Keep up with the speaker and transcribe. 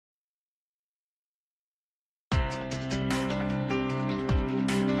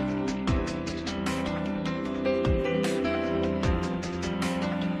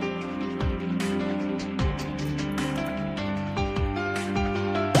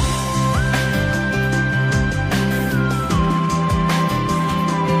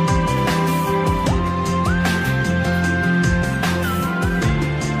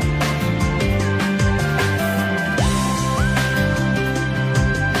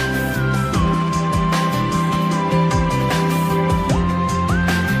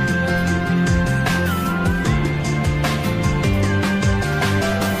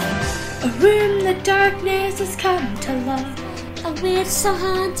her love. A witch so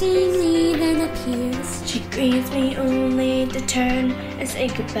hauntingly then appears. She greets me only to turn and say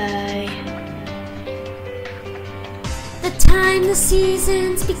goodbye. The time the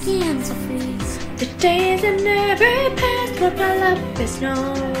seasons began to freeze. The days have never passed, but my love is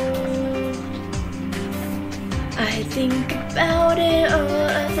known. I think about it all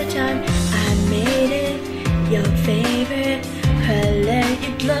of the time. I made it your favorite color.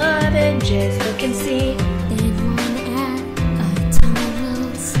 You'd love it, just look and see. Then one add a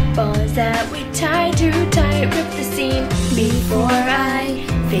tunnels. Balls that we tied too tight, rip the seam before I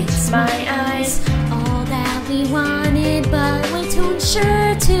fix my eyes. All that we wanted, but way too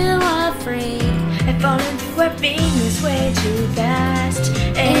unsure, too afraid. I've fallen through our fingers way too fast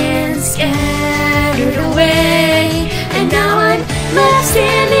and scattered away. And now I'm left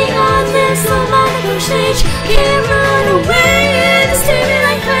standing on this low stage. Can't run away and stare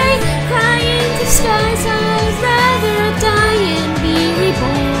like clay, crying to skies. I'd rather die and be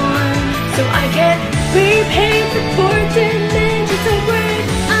reborn, so I can repaint the fourth dimensions of words.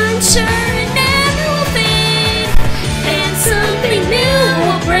 I'm sure it never will fade, and something new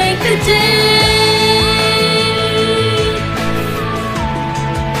will break the day.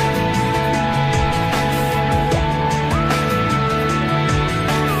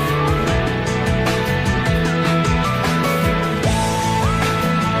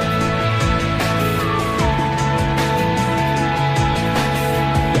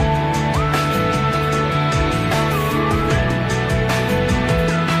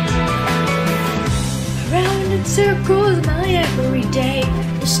 Circles my everyday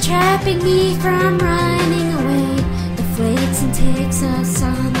is trapping me from running away. The flakes and ticks of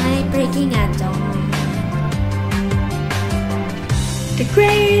sunlight breaking at dawn. The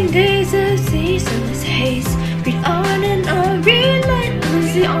gray days of seasonless haze read on and on,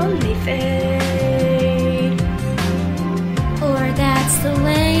 relentlessly only fade. Or that's the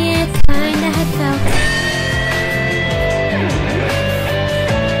way it kinda had felt.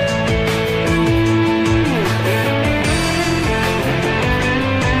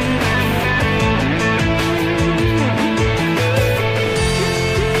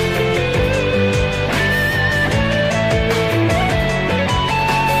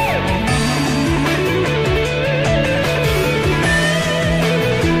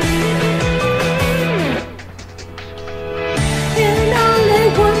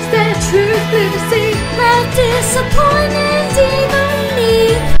 Disappointment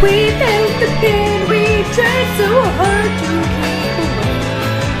evenly. We felt the pain, we tried so hard to keep away.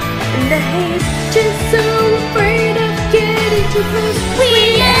 And the haze, just so afraid of getting too close. We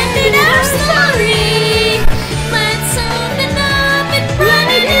ended our story.